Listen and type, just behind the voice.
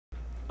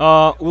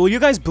Will you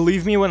guys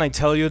believe me when I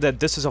tell you that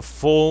this is a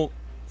full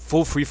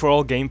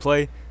free-for-all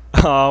gameplay?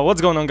 What's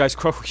going on, guys?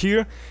 Crow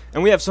here,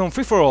 and we have some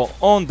free-for-all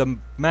on the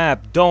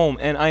map Dome,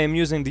 and I am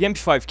using the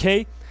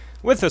MP5K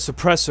with a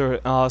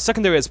suppressor,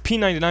 secondary as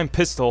P99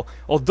 pistol,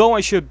 although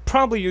I should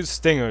probably use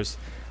stingers.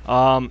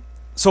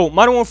 So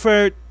Modern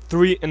Warfare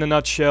 3 in a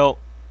nutshell,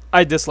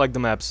 I dislike the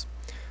maps.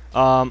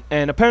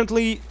 And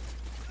apparently,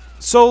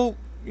 so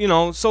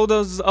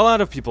does a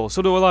lot of people,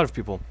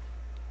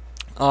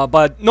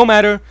 but no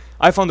matter,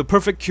 I found the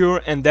perfect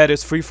cure, and that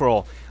is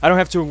free-for-all. I don't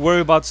have to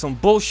worry about some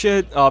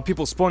bullshit,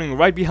 people spawning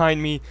right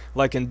behind me,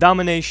 like in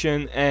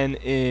Domination and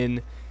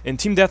in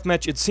Team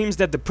Deathmatch. It seems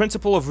that the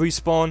principle of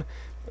respawn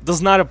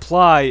does not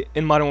apply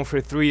in Modern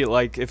Warfare 3,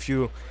 like if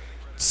you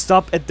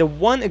stop at the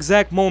one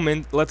exact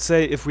moment, let's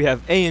say if we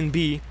have A and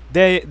B,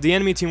 the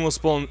enemy team will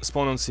spawn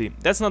on C.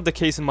 That's not the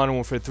case in Modern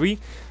Warfare 3,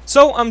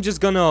 so I'm just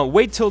gonna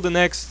wait till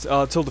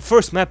till the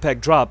first map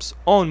pack drops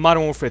on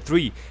Modern Warfare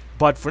 3.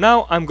 But for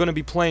now, I'm gonna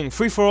be playing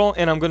free-for-all,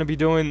 and I'm gonna be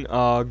doing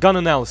gun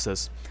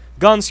analysis,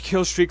 guns,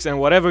 kill streaks, and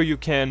whatever you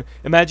can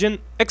imagine,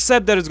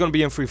 except that it's gonna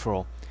be in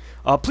free-for-all.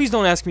 Please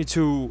don't ask me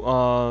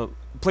to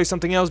play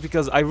something else,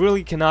 because I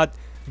really cannot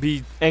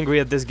be angry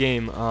at this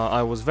game.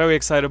 I was very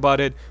excited about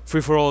it.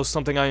 Free-for-all is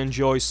something I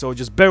enjoy, so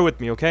just bear with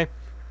me, okay?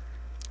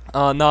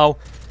 Now,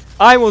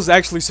 I was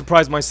actually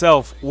surprised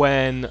myself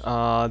when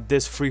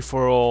this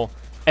free-for-all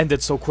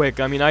ended so quick.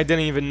 I mean, I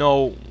didn't even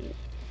know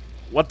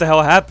what the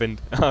hell happened,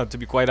 to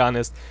be quite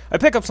honest. I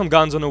pick up some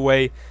guns on the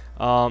way,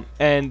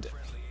 and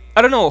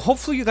I don't know,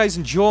 hopefully you guys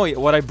enjoy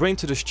what I bring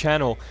to this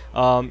channel.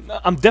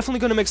 I'm definitely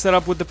gonna mix that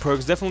up with the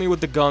perks, definitely with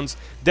the guns,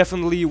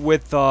 definitely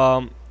with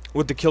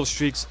the kill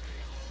streaks.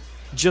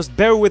 Just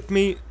bear with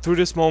me through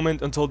this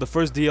moment until the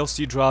first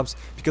DLC drops,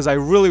 because I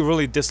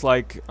really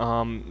dislike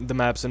the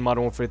maps in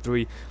Modern Warfare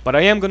 3. But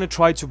I am gonna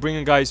try to bring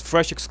you guys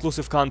fresh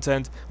exclusive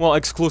content. Well,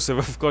 exclusive,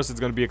 of course it's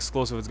gonna be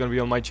exclusive, it's gonna be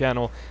on my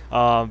channel.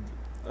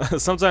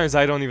 Sometimes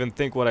I don't even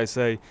think what I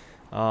say,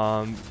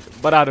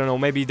 but I don't know,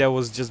 maybe that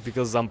was just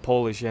because I'm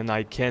Polish and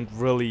I can't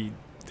really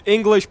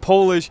English,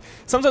 Polish.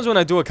 Sometimes when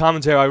I do a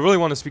commentary, I really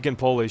want to speak in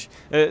Polish.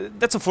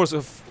 That's a force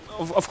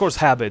of course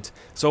habit,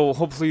 so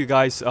hopefully you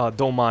guys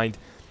don't mind.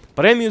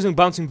 But I am using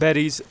bouncing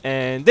betties,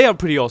 and they are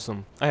pretty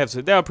awesome. I have to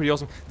say, they are pretty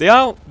awesome. They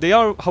are,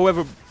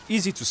 however,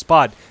 easy to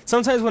spot.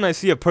 Sometimes when I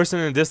see a person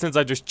in the distance,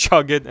 I just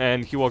chug it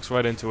and he walks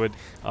right into it,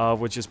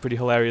 which is pretty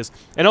hilarious.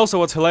 And also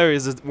what's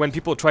hilarious is when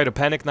people try to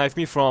panic knife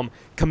me from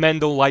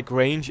commando-like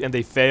range and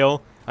they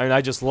fail. I mean,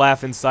 I just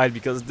laugh inside,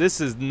 because this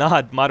is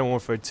not Modern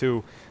Warfare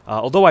 2.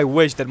 Although I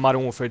wish that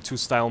Modern Warfare 2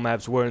 style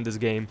maps were in this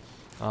game.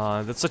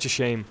 That's such a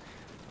shame.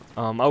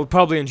 I would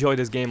probably enjoy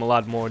this game a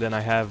lot more than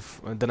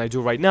I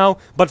do right now,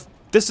 but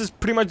this is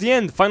pretty much the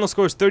end. Final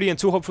score is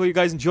 30-2. Hopefully you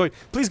guys enjoyed.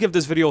 Please give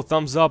this video a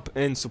thumbs up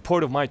in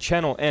support of my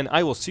channel, and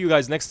I will see you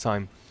guys next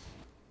time.